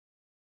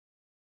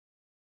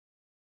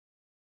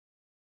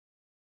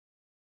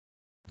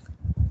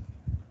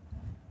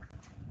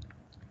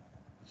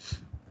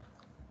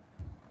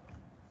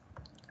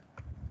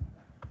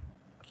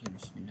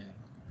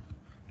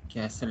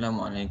Okay,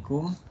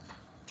 Assalamualaikum.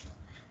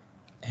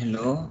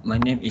 Hello,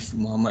 my name is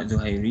Muhammad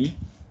Zuhairi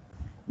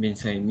bin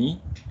Suhaimi.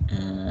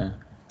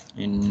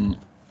 And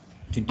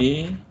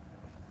today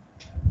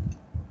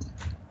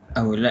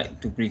I would like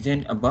to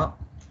present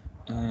about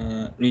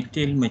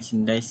retail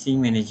merchandising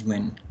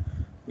management,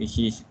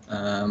 which is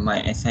my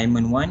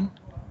assignment 1,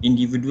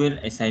 individual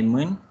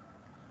assignment,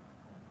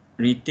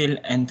 retail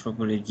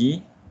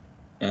anthropology.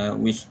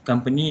 Which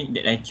company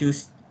that I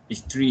choose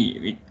is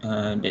 3,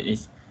 that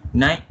is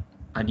Nike,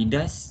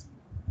 Adidas,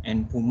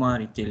 and Puma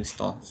retail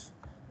stores.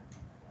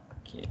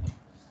 Okay.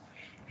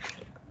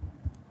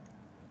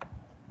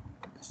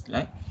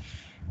 Slide.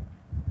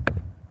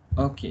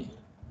 Okay.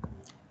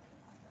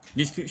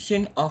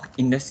 Description of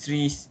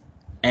industries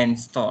and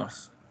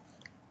stores.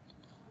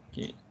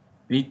 Okay.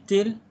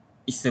 Retail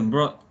is a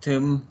broad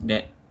term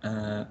that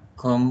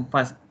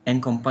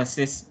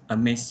encompasses a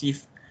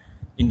massive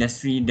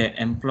industry that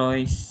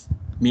employs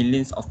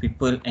millions of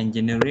people and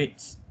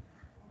generates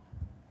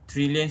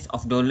trillions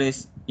of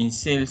dollars in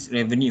sales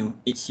revenue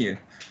each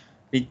year.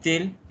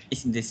 Retail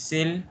is the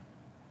sale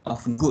of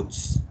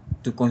goods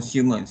to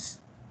consumers,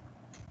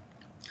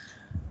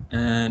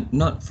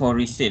 not for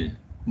resale,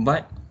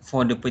 but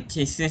for the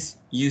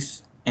purchases,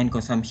 use, and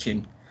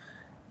consumption.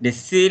 The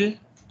sale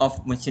of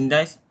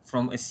merchandise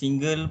from a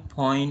single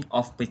point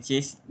of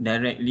purchase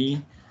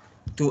directly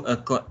to a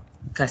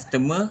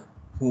customer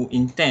who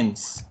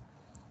intends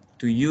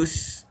to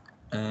use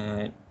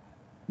that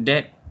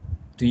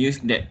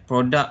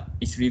product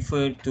is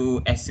referred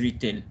to as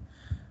retail.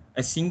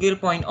 A single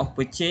point of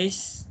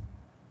purchase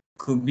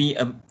could be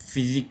a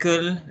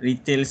physical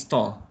retail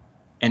store,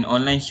 an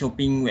online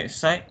shopping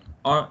website,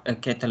 or a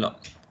catalog.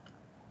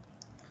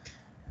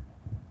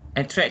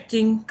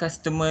 Attracting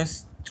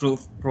customers through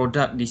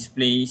product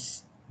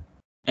displays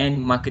and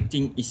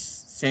marketing is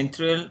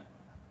central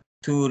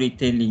to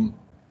retailing.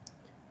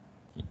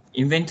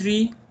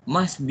 Inventory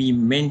must be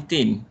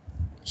maintained,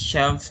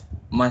 shelves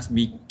must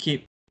be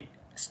kept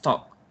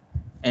stocked,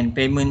 and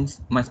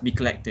payments must be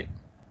collected.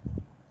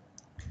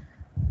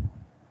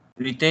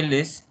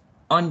 Retailers,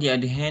 on the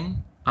other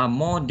hand, are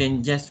more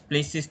than just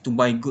places to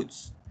buy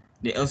goods.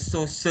 They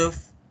also serve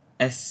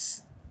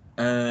as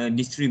a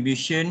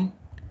distribution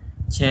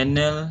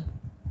channel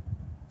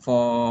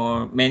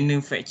for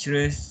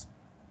manufacturers,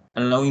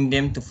 allowing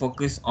them to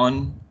focus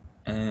on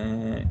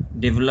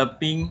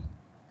developing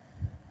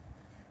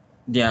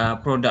their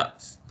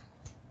products.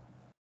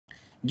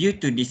 Due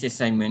to these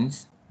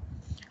assignments,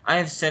 I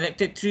have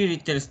selected 3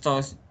 retail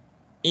stores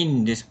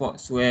in the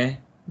sportswear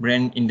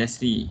brand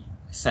industry,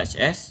 such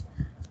as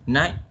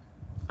Nike,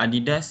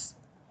 Adidas,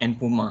 and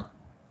Puma.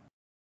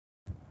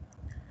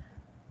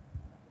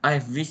 I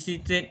have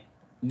visited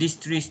these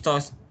 3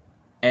 stores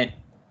at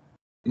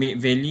Mid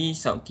Valley,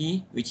 South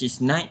Key, which is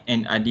Nike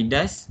and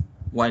Adidas,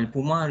 while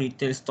Puma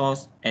retail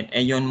stores at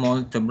Aeon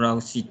Mall, Tebrau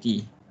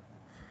City.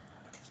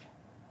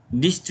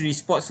 These 3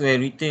 sportswear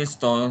retail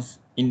stores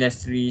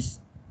industries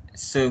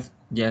serve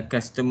their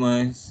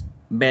customers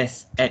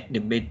best at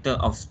the battle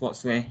of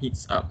sportswear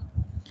heats up.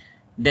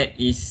 That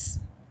is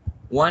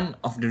one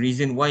of the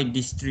reasons why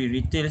these 3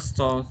 retail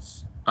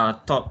stores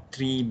are top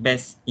 3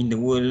 best in the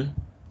world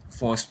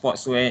for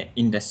sportswear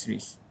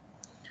industries.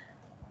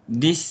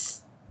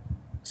 These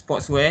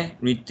sportswear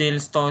retail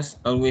stores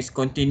always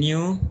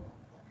continue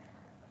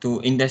to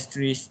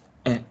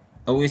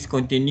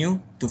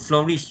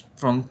flourish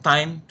from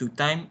time to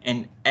time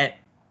and add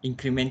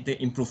incremental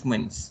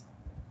improvements.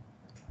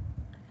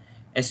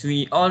 As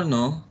we all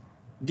know,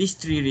 these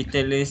 3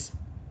 retailers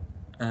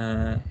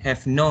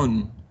have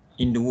known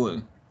in the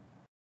world.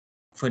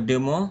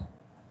 Furthermore,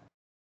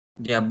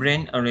 their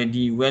brand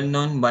already well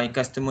known by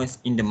customers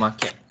in the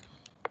market.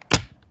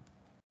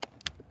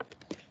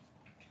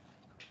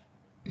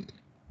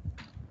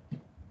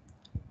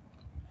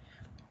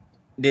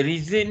 The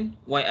reason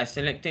why I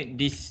selected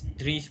these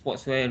 3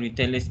 sportswear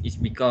retailers is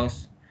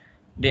because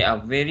they are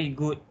very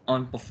good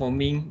on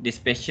performing the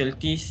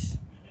specialties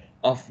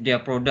of their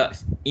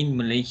products in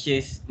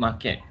Malaysia's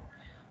market.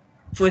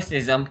 First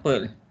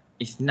example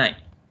is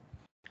Nike.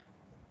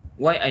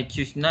 Why I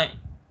choose Nike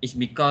is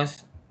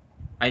because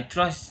I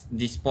trust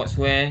the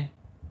sportswear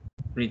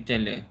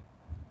retailer.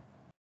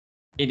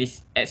 It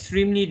is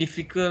extremely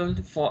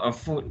difficult for a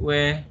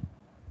footwear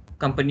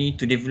company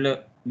to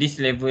develop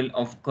this level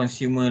of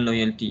consumer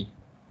loyalty.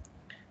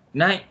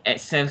 Nike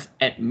excels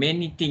at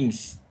many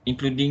things,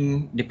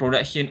 including the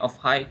production of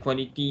high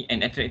quality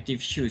and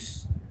attractive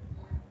shoes,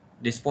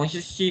 the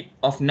sponsorship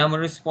of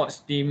numerous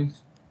sports teams,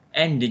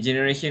 and the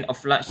generation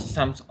of large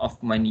sums of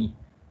money.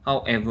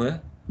 However,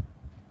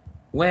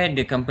 where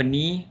the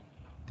company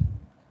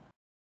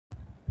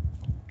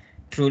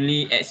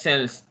truly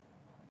excels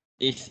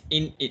is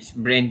in its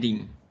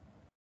branding.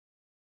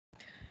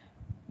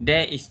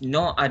 There is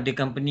no other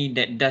company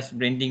that does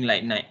branding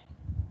like Nike.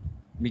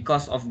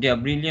 Because of their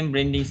brilliant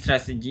branding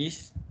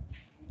strategies,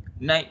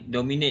 Nike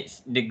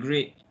dominates the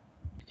great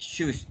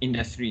shoes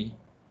industry.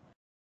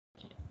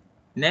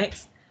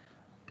 Next,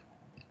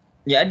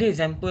 the other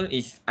example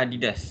is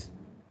Adidas.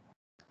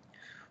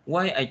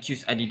 Why I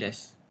choose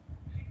Adidas?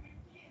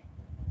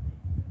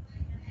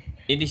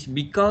 It is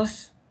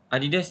because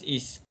Adidas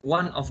is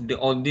one of the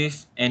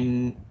oldest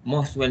and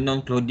most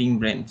well-known clothing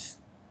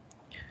brands.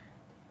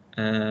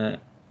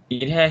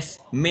 It has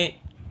made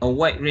a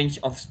wide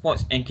range of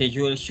sports and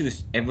casual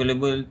shoes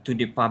available to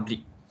the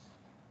public.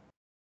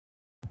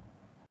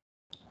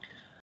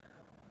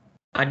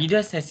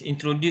 Adidas has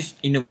introduced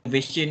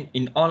innovation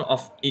in all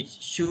of its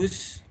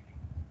shoes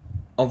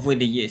over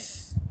the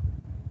years,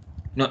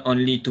 not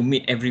only to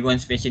meet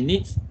everyone's fashion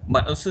needs,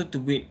 but also to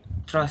build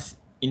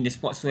trust in the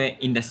sportswear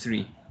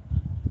industry.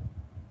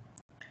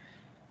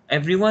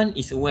 Everyone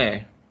is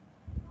aware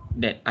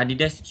that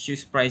Adidas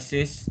shoes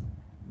prices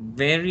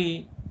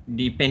vary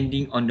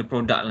depending on the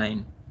product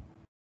line.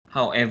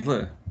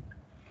 However,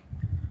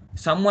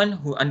 someone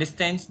who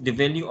understands the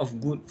value of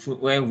good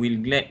footwear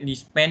will gladly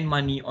spend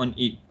money on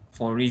it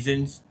for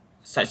reasons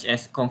such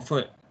as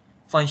comfort,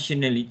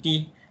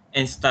 functionality,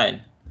 and style.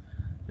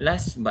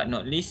 Last but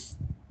not least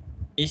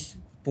is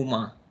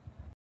Puma.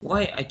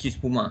 Why I choose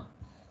Puma?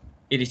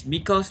 It is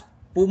because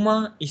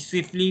Puma is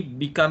swiftly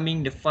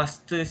becoming the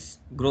fastest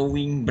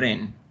growing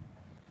brand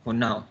for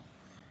now,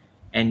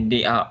 and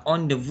they are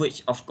on the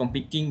verge of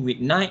competing with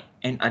Nike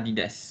and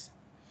Adidas.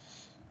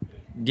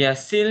 Their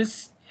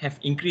sales have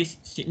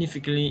increased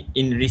significantly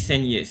in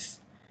recent years,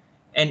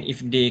 and if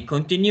they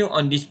continue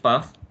on this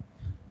path,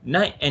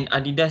 Nike and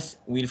Adidas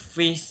will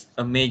face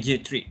a major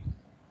threat.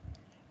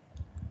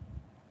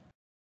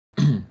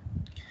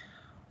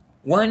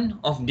 One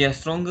of their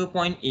stronger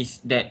points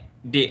is that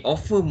they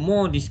offer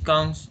more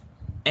discounts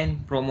and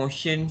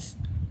promotions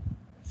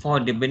for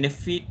the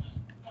benefit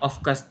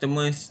of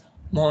customers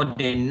more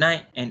than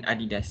Nike and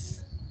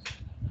Adidas.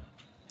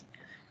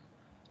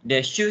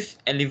 Their shoes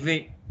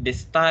elevate the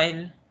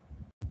style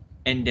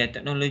and their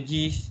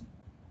technologies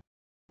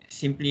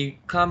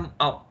simply come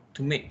out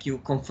to make you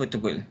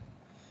comfortable.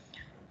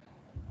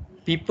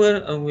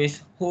 People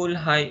always hold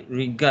high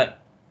regard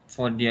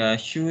for their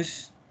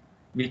shoes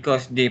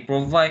because they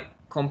provide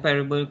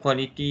comparable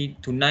quality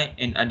to Nike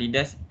and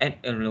Adidas at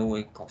a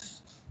lower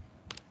cost.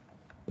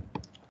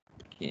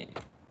 Okay,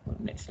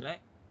 next slide.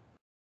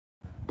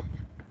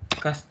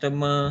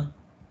 Customer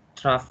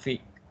traffic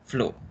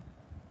flow.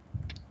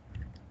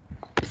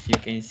 As you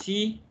can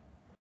see,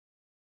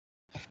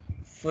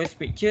 first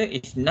picture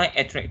is Nike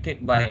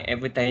attracted by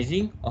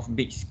advertising of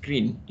big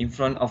screen in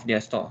front of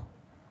their store.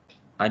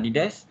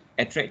 Adidas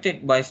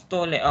attracted by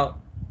store layout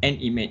and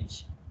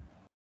image.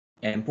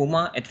 And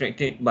Puma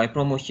attracted by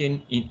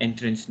promotion in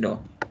entrance door.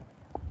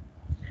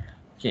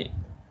 Okay.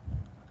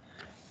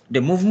 The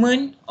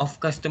movement of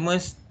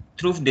customers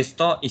through the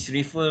store is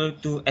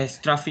referred to as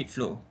traffic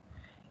flow.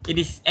 It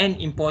is an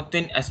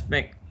important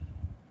aspect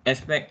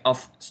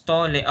of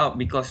store layout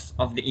because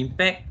of the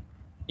impact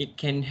it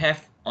can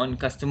have on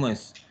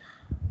customers,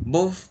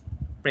 both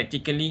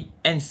practically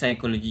and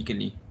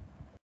psychologically.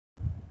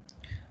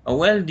 A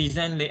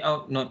well-designed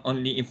layout not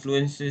only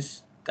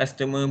influences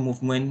customer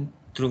movement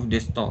through the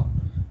store,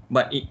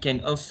 but it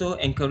can also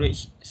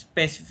encourage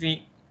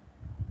specific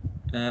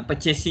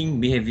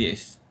purchasing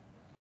behaviors.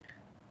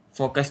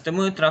 For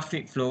customer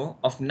traffic flow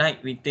of Nike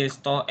retail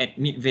store at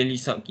Mid Valley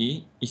South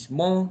Key is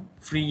more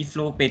free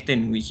flow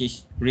pattern, which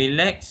is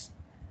relaxed,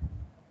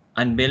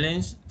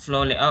 unbalanced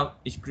floor layout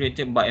is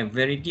created by a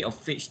variety of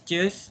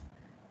fixtures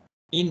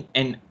in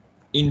an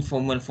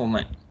informal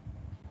format,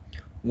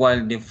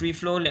 while the free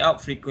flow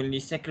layout frequently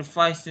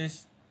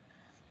sacrifices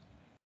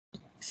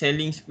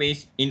selling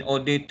space in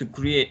order to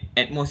create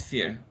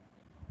atmosphere.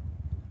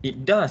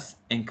 It does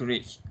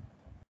encourage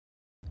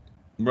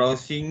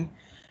browsing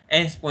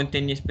and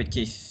spontaneous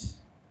purchase.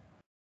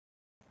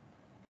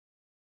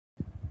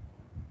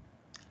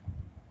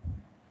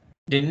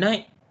 The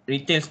Nike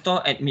retail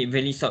store at Mid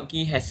Valley South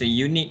Key has a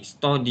unique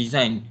store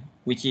design,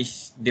 which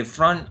is the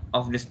front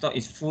of the store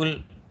is full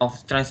of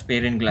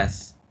transparent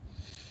glass.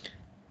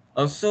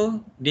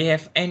 Also, they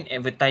have an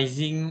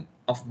advertising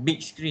of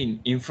big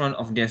screen in front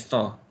of their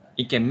store.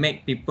 It can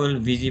make people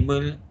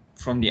visible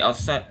from the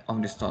outside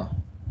of the store,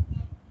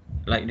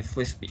 like the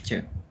first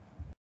picture.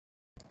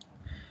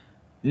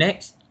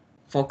 Next,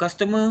 for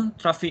customer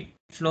traffic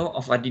flow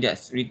of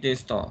Adidas retail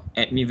store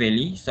at Mid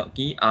Valley, South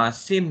Key are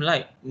same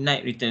like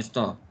Nike retail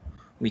store,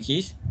 which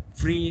is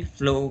free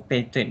flow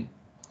pattern.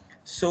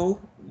 So,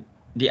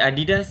 the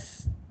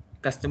Adidas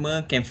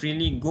customer can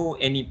freely go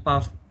any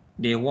path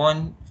they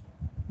want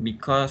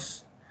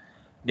because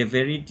the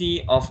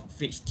variety of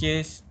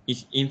fixtures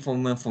is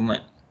informal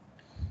format.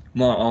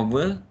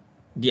 Moreover,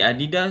 the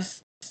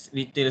Adidas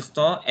retail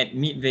store at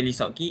Mid Valley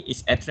South Key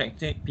is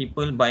attracted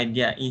people by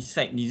their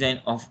inside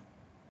design of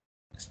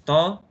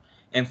store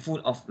and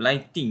full of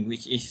lighting,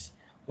 which is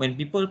when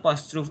people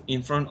pass through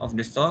in front of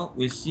the store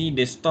will see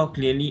the store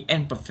clearly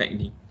and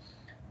perfectly.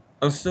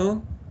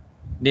 Also,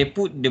 they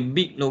put the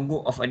big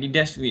logo of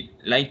Adidas with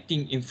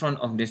lighting in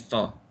front of the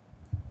store,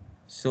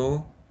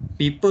 so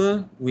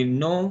people will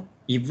know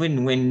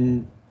even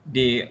when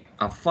they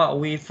are far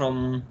away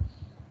from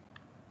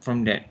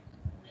that.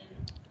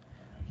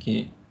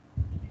 Okay,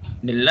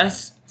 the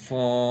last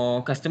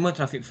for customer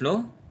traffic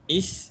flow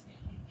is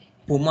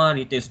Puma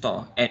retail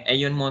store at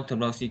Aeon Mall,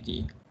 Terbau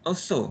City.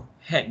 also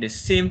had the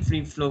same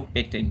free flow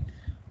pattern,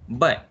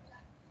 but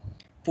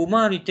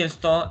Puma retail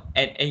store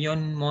at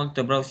Aeon Mall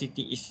Tebrau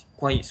City is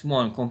quite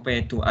small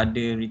compared to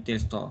other retail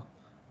store.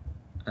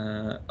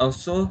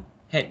 Also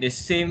had the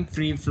same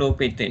free flow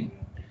pattern,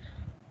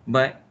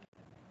 but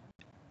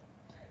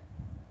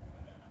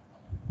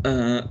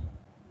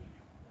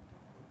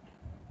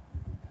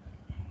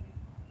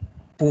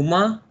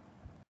Puma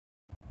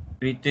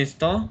retail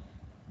store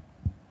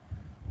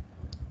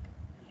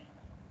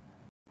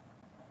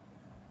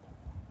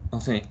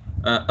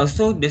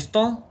also the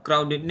store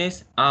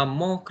crowdedness are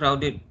more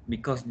crowded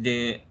because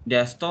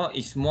their store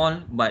is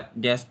small, but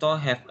their store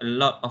have a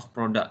lot of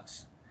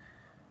products.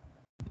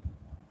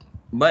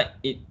 But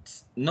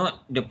it's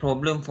not the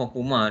problem for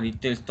Puma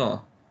retail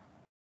store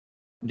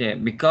there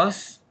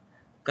because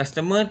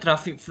customer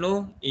traffic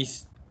flow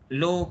is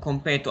low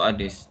compared to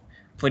others.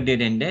 Further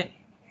than that,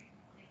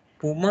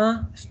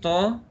 Puma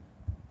store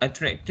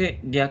attracted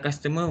their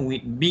customer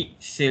with big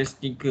sales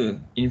sticker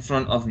in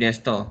front of their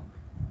store.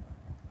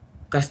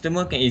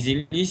 Customer can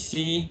easily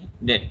see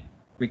that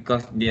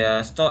because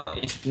their store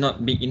is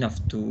not big enough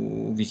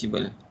to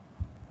visible.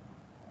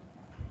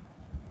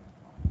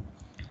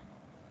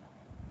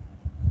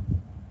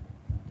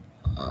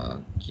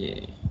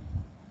 Okay.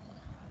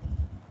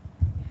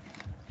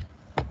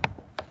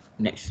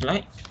 Next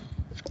slide.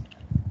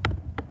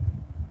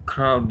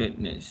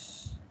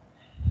 Crowdedness.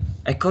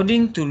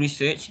 According to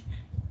research,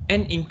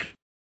 an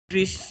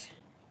increase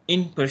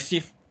in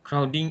perceived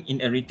crowding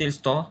in a retail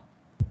store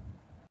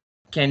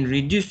can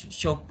reduce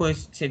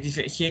shoppers'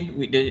 satisfaction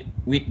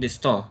with the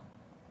store.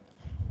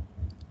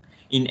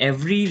 In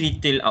every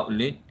retail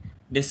outlet,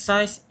 the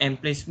size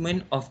and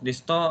placement of the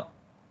store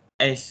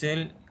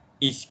aisle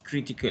is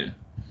critical.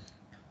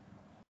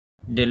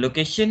 The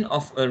location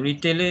of a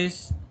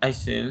retailer's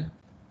aisle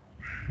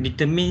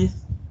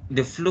determines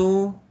the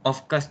flow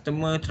of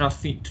customer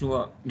traffic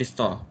throughout the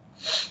store.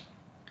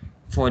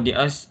 For the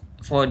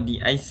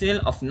aisle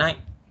of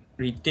Nike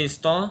retail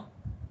store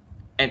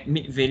at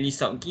Mid Valley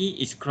South Key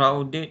is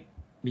crowded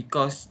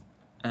because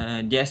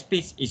their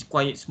space is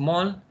quite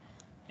small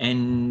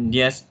and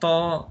their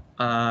store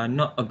are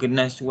not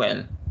organized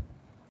well.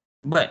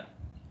 But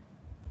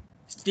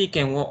still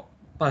can walk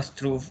past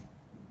through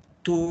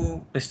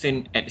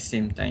 2% at the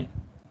same time.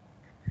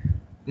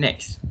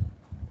 Next,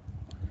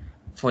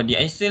 for the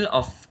aisle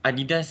of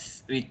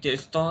Adidas retail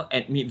store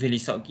at Mid Valley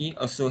South Key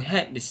also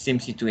had the same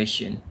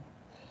situation,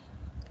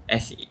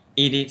 as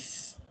it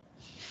is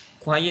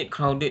quite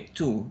crowded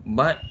too,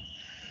 but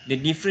the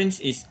difference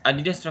is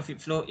Adidas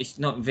traffic flow is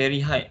not very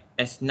high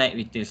as Nike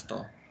retail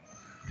store.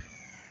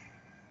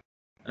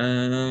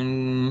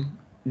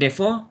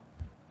 Therefore,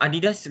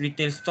 Adidas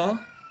retail store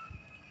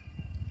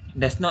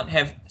does not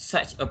have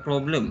such a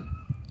problem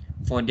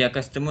for their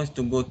customers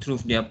to go through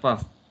their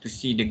path to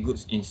see the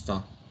goods in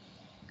store.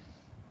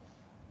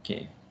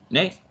 Okay,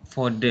 next,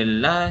 for the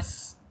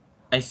last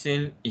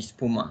aisle is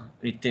Puma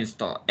retail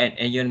store at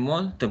Aeon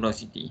Mall, Tebrau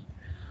City.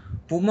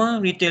 Puma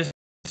retail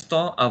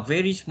store are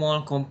very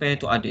small compared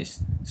to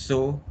others,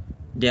 so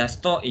their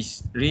store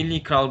is really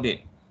crowded.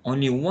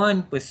 Only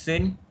one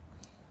person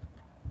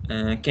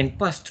can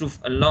pass through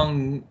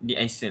along the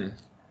aisle.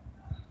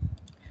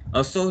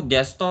 Also,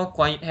 their store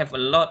quite have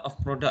a lot of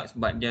products,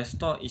 but their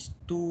store is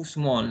too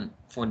small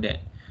for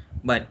that.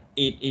 But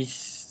it is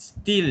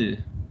still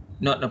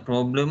not a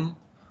problem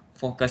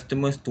for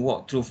customers to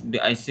walk through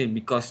the aisle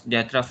because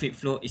their traffic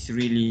flow is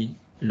really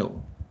low.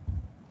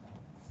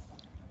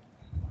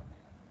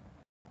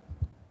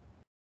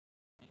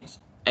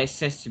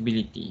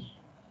 Accessibility.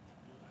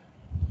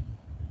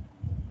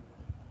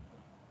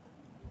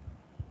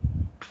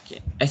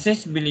 Okay.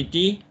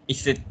 Accessibility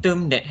is a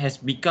term that has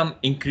become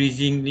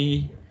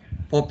increasingly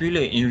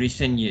popular in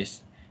recent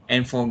years,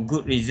 and for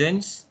good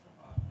reasons.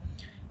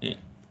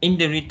 In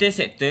the retail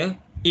sector,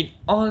 it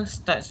all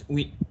starts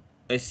with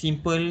a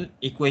simple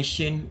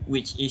equation,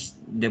 which is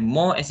the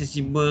more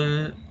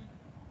accessible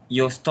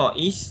your store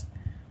is,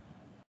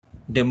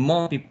 the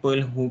more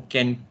people who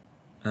can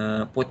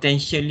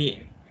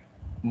potentially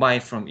buy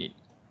from it.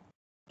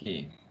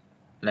 Okay,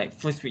 like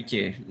first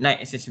picture,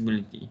 Nike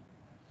accessibility.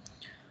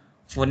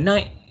 For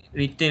Nike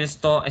retail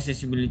store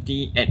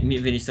accessibility at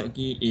Mid Valley South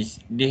Key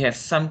is they have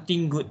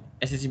something good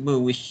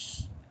accessible,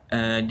 which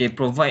they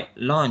provide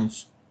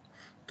launch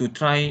to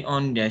try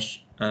on their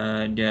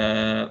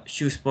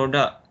shoes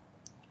product.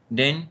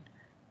 Then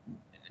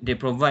they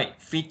provide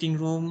fitting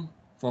room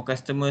for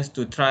customers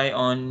to try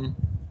on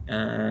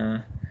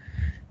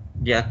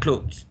their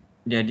clothes,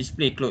 their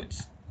display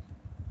clothes.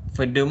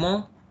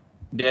 Furthermore,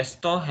 their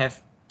store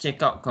have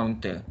checkout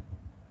counter.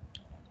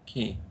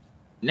 Okay,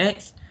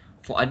 next,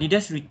 for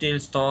Adidas retail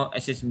store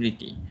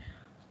accessibility.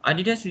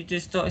 Adidas retail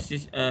store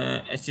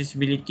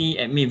accessibility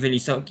at Mid Valley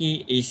South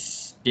Key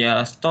is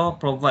their store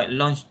provide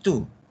launch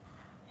too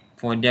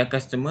for their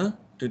customer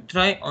to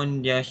try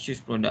on their shoes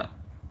product.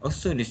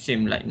 Also the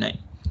same like Nike.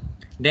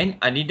 Then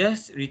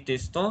Adidas retail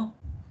store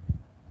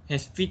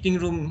has fitting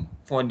room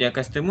for their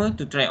customer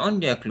to try on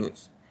their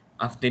clothes.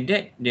 After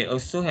that, they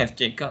also have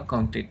checkout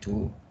counter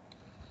too.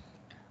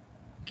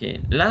 Okay,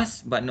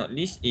 last but not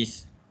least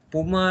is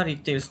Puma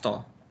retail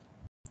store.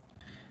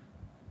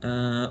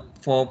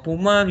 For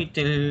Puma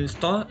retail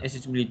store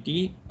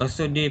accessibility,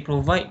 also they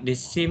provide the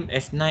same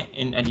as Nike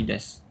and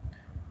Adidas.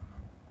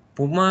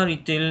 Puma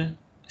retail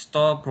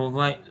store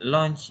provide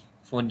launch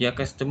for their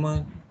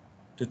customer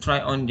to try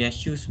on their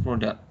shoes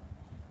product.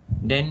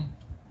 Then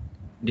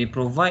they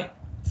provide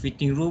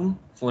fitting room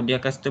for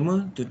their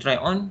customer to try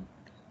on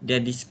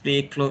their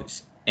display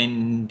clothes,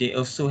 and they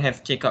also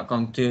have checkout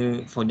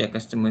counter for their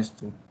customers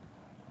too.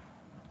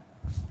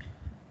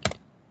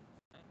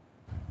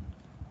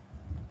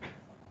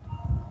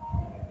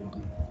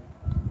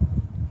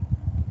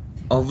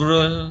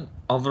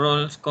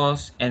 Overall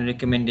scores and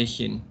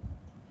recommendation.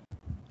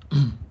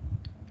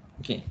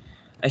 Okay,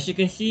 as you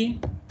can see,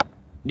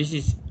 this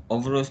is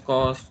overall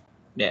scores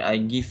that I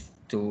give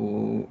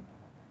to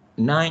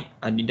Nike,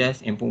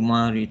 Adidas and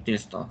Puma retail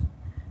store,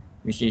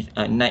 which is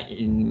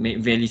Nike in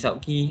Mid Valley South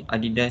Key,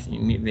 Adidas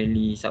in Mid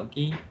Valley South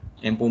Key,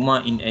 and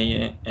Puma in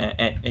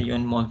at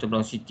Aeon Mall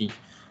Terbang City.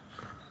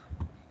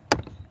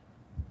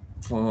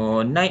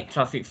 For night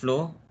traffic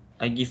flow,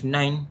 I give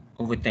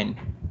 9/10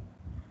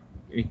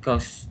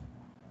 because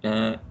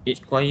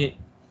it's quite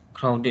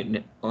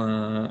crowded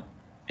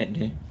at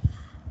there.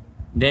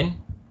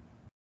 Then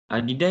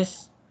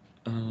Adidas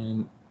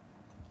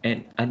at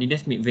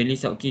Adidas Mid Valley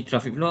South Key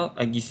traffic flow,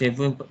 I give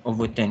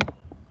 7/10.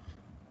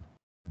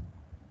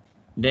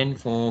 Then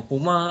for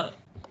Puma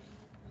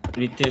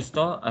retail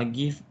store, I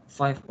give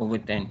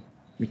 5/10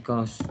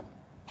 because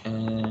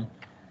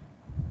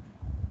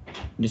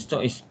the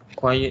store is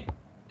quite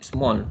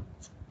small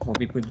for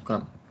people to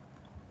come.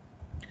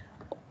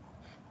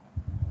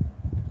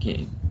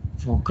 Okay,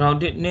 for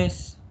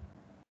crowdedness,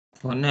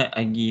 for night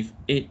I give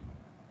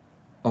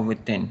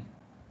 8/10,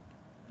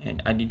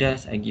 and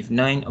Adidas I give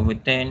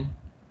 9/10.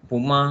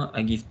 Puma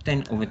I give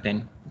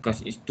 10/10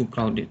 because it's too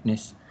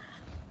crowdedness.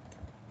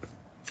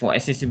 For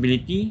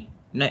accessibility,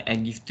 Nike I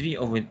give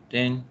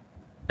 3/10,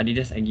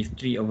 Adidas I give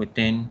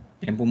 3/10,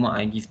 and Puma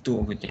I give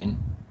 2/10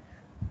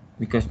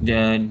 because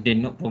they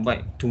not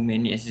provide too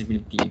many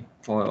accessibility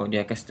for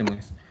their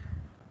customers.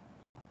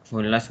 For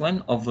the last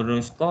one,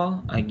 overall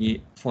score, I give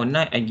for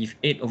Nike I give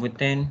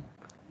 8/10,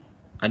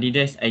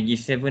 Adidas I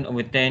give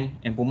 7/10,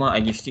 and Puma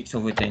I give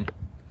 6/10.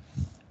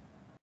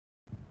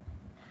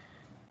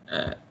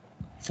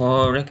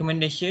 For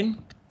recommendation,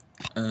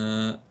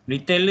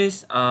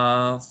 retailers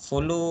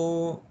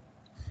follow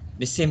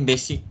the same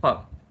basic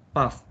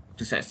path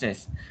to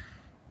success.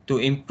 To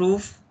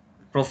improve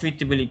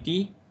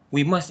profitability,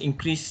 we must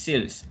increase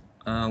sales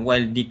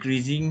while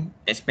decreasing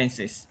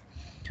expenses.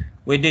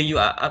 Whether you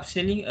are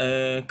upselling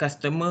a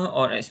customer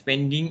or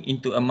expanding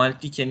into a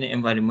multi-channel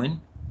environment,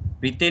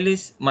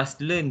 retailers must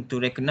learn to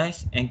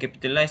recognize and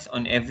capitalize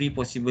on every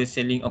possible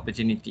selling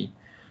opportunity.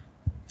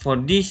 For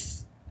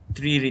these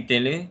three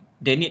retailers,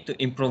 they need to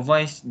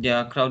improvise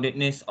their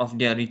crowdedness of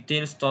their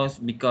retail stores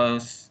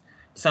because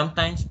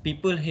sometimes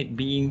people hate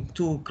being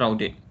too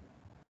crowded.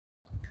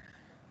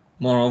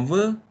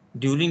 Moreover,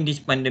 during this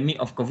pandemic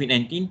of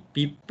COVID-19,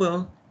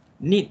 people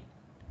need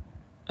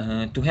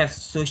to have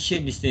social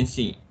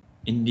distancing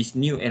in this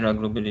new era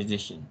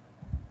globalization.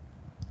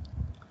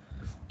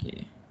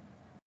 Okay.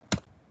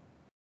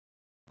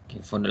 Okay,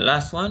 for the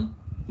last one,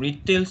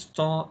 retail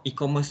store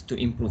e-commerce to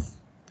improve.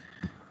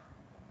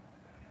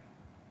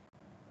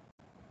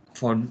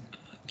 For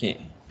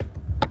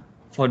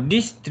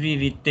these three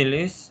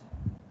retailers,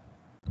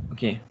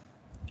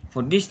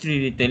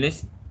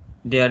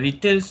 their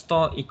retail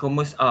store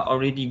e-commerce are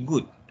already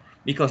good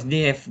because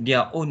they have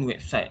their own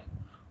website.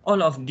 All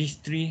of these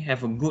three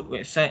have a good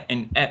website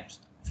and apps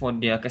for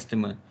their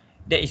customer.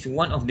 That is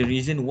one of the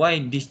reasons why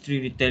these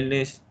three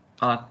retailers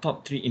are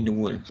top 3 in the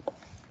world.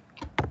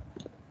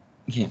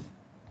 Okay.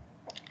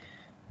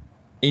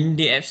 In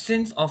the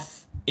absence of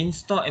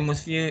in-store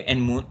atmosphere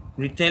and mood,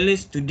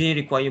 retailers today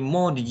require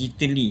more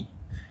digitally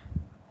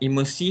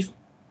immersive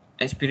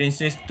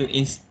experiences to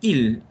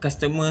instill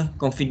customer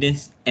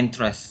confidence and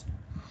trust.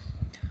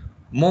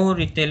 More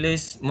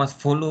retailers must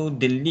follow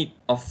the lead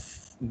of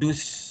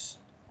those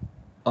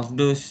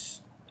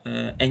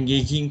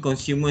engaging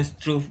consumers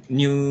through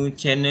new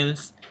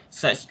channels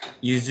such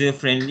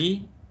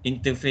user-friendly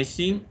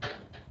interfacing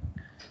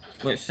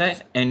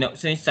websites and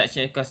options such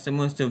as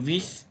customer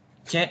service,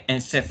 chat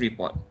and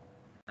self-report.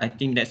 I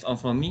think that's all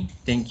from me.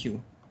 Thank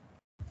you.